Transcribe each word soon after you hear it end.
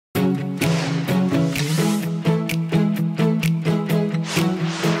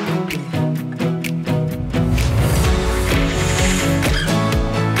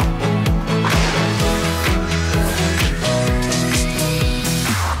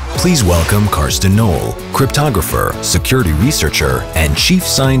Please welcome Karsten Nohl, cryptographer, security researcher, and chief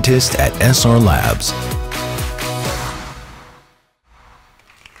scientist at SRLabs.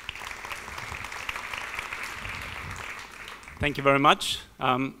 Thank you very much.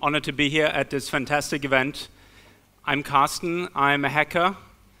 Honored to be here at this fantastic event. I'm Karsten. I'm a hacker,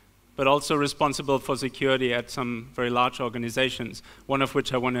 but also responsible for security at some very large organizations, one of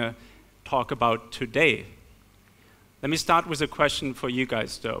which I want to talk about today. Let me start with a question for you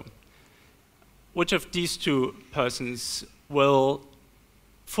guys, though. Which of these two persons will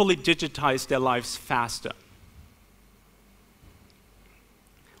fully digitize their lives faster?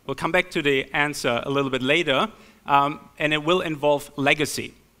 We'll come back to the answer a little bit later, and it will involve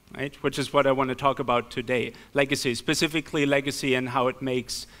legacy, right? Which is what I want to talk about today. Legacy, specifically legacy and how it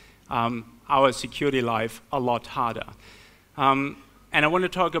makes our security life a lot harder. And I want to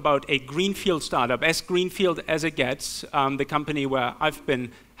talk about a Greenfield startup, as Greenfield as it gets, the company where I've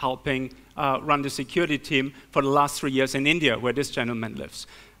been helping run the security team for the last 3 years in India, where this gentleman lives.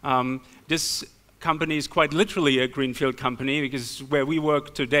 This company is quite literally a Greenfield company, because where we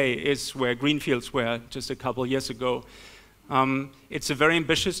work today is where Greenfields were just a couple years ago. It's a very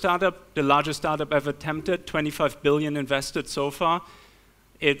ambitious startup, the largest startup ever attempted, 25 billion invested so far.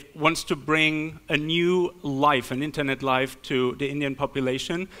 It wants to bring a new life, an internet life, to the Indian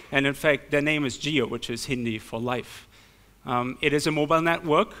population. And in fact, their name is Jio, which is Hindi for life. It is a mobile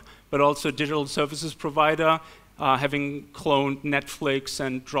network, but also a digital services provider, having cloned Netflix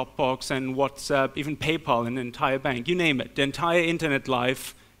and Dropbox and WhatsApp, even PayPal, an entire bank, you name it, the entire internet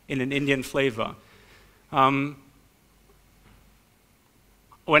life in an Indian flavor.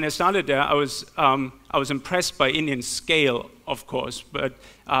 When I started there, I was impressed by Indian scale, of course, but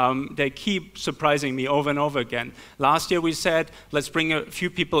they keep surprising me over and over again. Last year we said, let's bring a few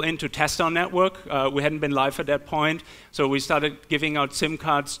people in to test our network. We hadn't been live at that point, so we started giving out SIM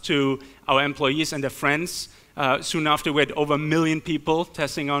cards to our employees and their friends. Soon after, we had over 1 million people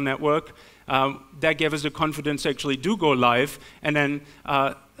testing our network. That gave us the confidence to actually do go live, and then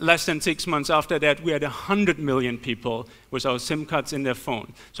less than 6 months after that, we had 100 million people with our SIM cards in their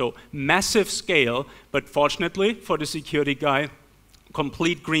phone. So massive scale, but fortunately for the security guy,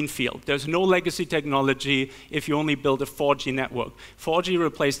 complete greenfield. There's no legacy technology if you only build a 4G network. 4G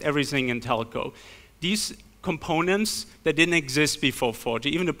replaced everything in telco. These components that didn't exist before 4G,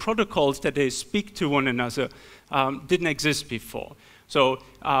 even the protocols that they speak to one another, didn't exist before. So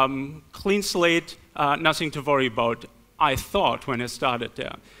clean slate, nothing to worry about, I thought when I started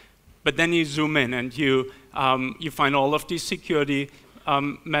there. But then you zoom in and you find all of these security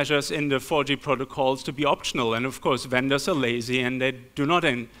measures in the 4G protocols to be optional. And of course, vendors are lazy and they do not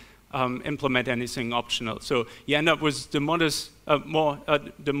implement anything optional. So you end up with the most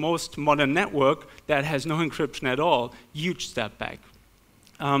modern network that has no encryption at all. Huge step back.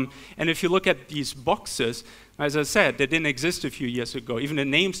 And if you look at these boxes, as I said, they didn't exist a few years ago. Even the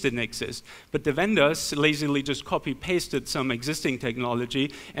names didn't exist. But the vendors lazily just copy-pasted some existing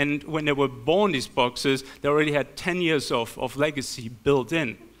technology. And when they were born, these boxes, they already had 10 years of legacy built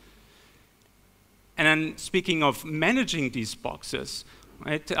in. And then speaking of managing these boxes,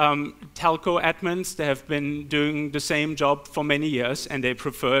 right, telco admins, they have been doing the same job for many years, and they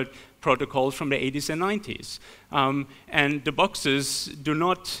preferred protocols from the 80s and 90s. And the boxes do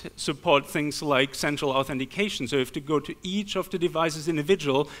not support things like central authentication, so you have to go to each of the devices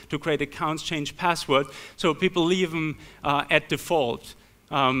individual to create accounts, change password, so people leave them at default.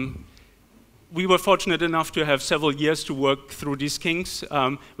 We were fortunate enough to have several years to work through these kinks,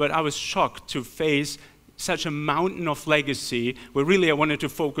 but I was shocked to face such a mountain of legacy, where really I wanted to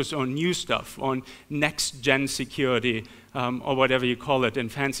focus on new stuff, on next-gen security, or whatever you call it in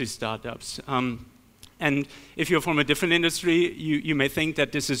fancy startups. And if you're from a different industry, you may think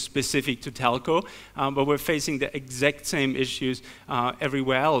that this is specific to telco, but we're facing the exact same issues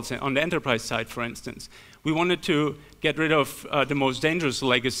everywhere else, on the enterprise side, for instance. We wanted to get rid of the most dangerous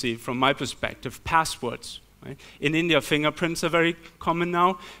legacy, from my perspective, passwords. Right? In India, fingerprints are very common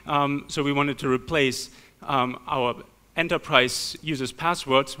now, so we wanted to replace our enterprise users'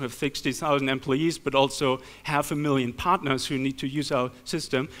 passwords. We have 60,000 employees, but also 500,000 partners who need to use our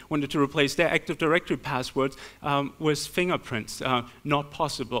system. Wanted to replace their Active Directory passwords with fingerprints. Not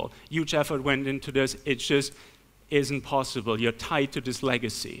possible. Huge effort went into this. It just isn't possible. You're tied to this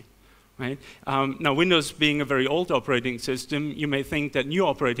legacy. Right? Now, Windows being a very old operating system, you may think that new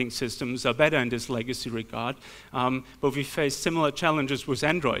operating systems are better in this legacy regard, but we face similar challenges with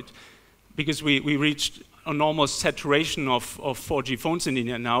Android, because we reached an almost saturation of 4G phones in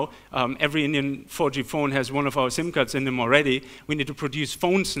India now. Every Indian 4G phone has one of our SIM cards in them already. We need to produce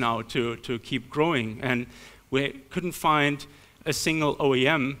phones now to keep growing, and we couldn't find a single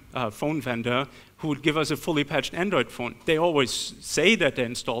OEM phone vendor who would give us a fully patched Android phone. They always say that they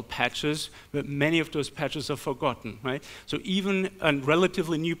installed patches, but many of those patches are forgotten, right? So even a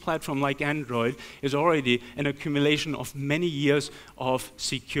relatively new platform like Android is already an accumulation of many years of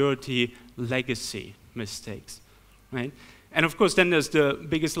security legacy mistakes, right? And of course, then there's the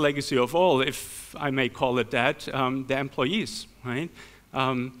biggest legacy of all, if I may call it that, the employees, right?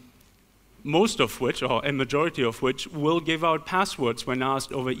 Most of which, or a majority of which, will give out passwords when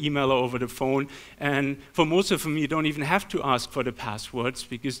asked over email or over the phone. And for most of them, you don't even have to ask for the passwords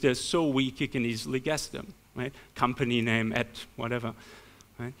because they're so weak you can easily guess them, right? Company name, whatever,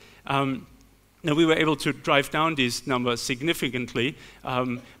 right? Now, we were able to drive down these numbers significantly,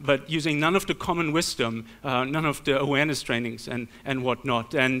 but using none of the common wisdom, none of the awareness trainings and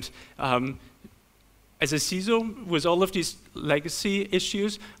whatnot. And as a CISO, with all of these legacy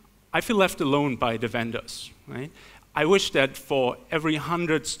issues, I feel left alone by the vendors, right? I wish that for every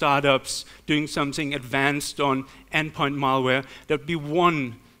 100 startups doing something advanced on endpoint malware, there'd be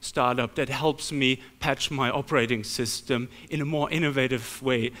one startup that helps me patch my operating system in a more innovative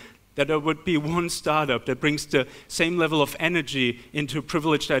way. That there would be one startup that brings the same level of energy into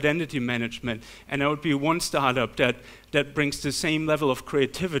privileged identity management, and there would be one startup that brings the same level of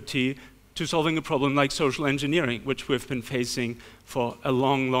creativity to solving a problem like social engineering, which we've been facing for a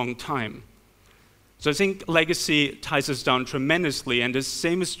long, long time. So I think legacy ties us down tremendously, and the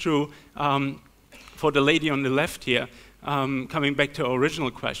same is true for the lady on the left here, coming back to our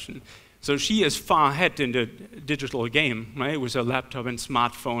original question. So she is far ahead in the digital game, right, with her laptop and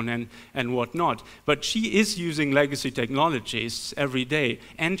smartphone and whatnot. But she is using legacy technologies every day,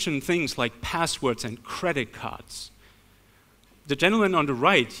 ancient things like passwords and credit cards. The gentleman on the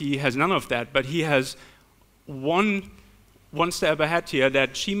right, he has none of that, but he has one step ahead here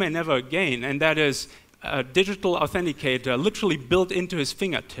that she may never gain, and that is a digital authenticator literally built into his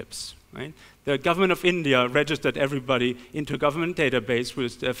fingertips, right? The government of India registered everybody into a government database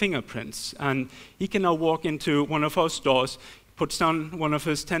with their fingerprints, and he can now walk into one of our stores, puts down one of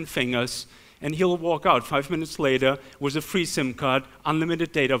his 10 fingers, and he'll walk out 5 minutes later with a free SIM card,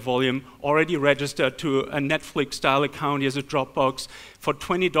 unlimited data volume, already registered to a Netflix-style account. He has a Dropbox. For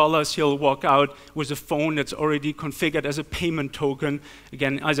 $20, he'll walk out with a phone that's already configured as a payment token,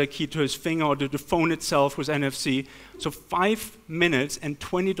 again, either keyed to his finger or to the phone itself with NFC. So 5 minutes and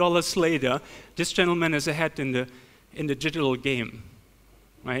 $20 later, this gentleman is ahead in the digital game,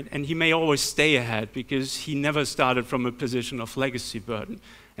 right? And he may always stay ahead because he never started from a position of legacy burden.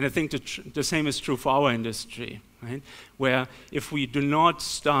 And I think the same is true for our industry, right? Where if we do not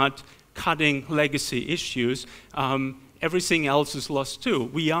start cutting legacy issues, everything else is lost too.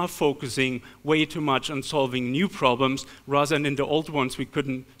 We are focusing way too much on solving new problems rather than the old ones we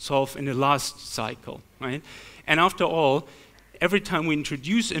couldn't solve in the last cycle, right? And after all, every time we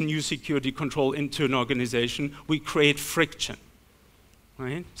introduce a new security control into an organization, we create friction.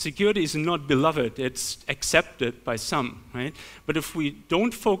 Right? Security is not beloved, it's accepted by some, right? But if we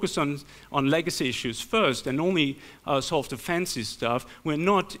don't focus on legacy issues first and only solve the fancy stuff, we're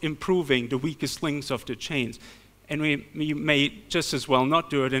not improving the weakest links of the chains. And we may just as well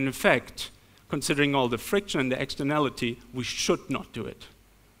not do it. And in fact, considering all the friction and the externality, we should not do it.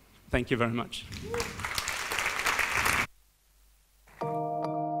 Thank you very much.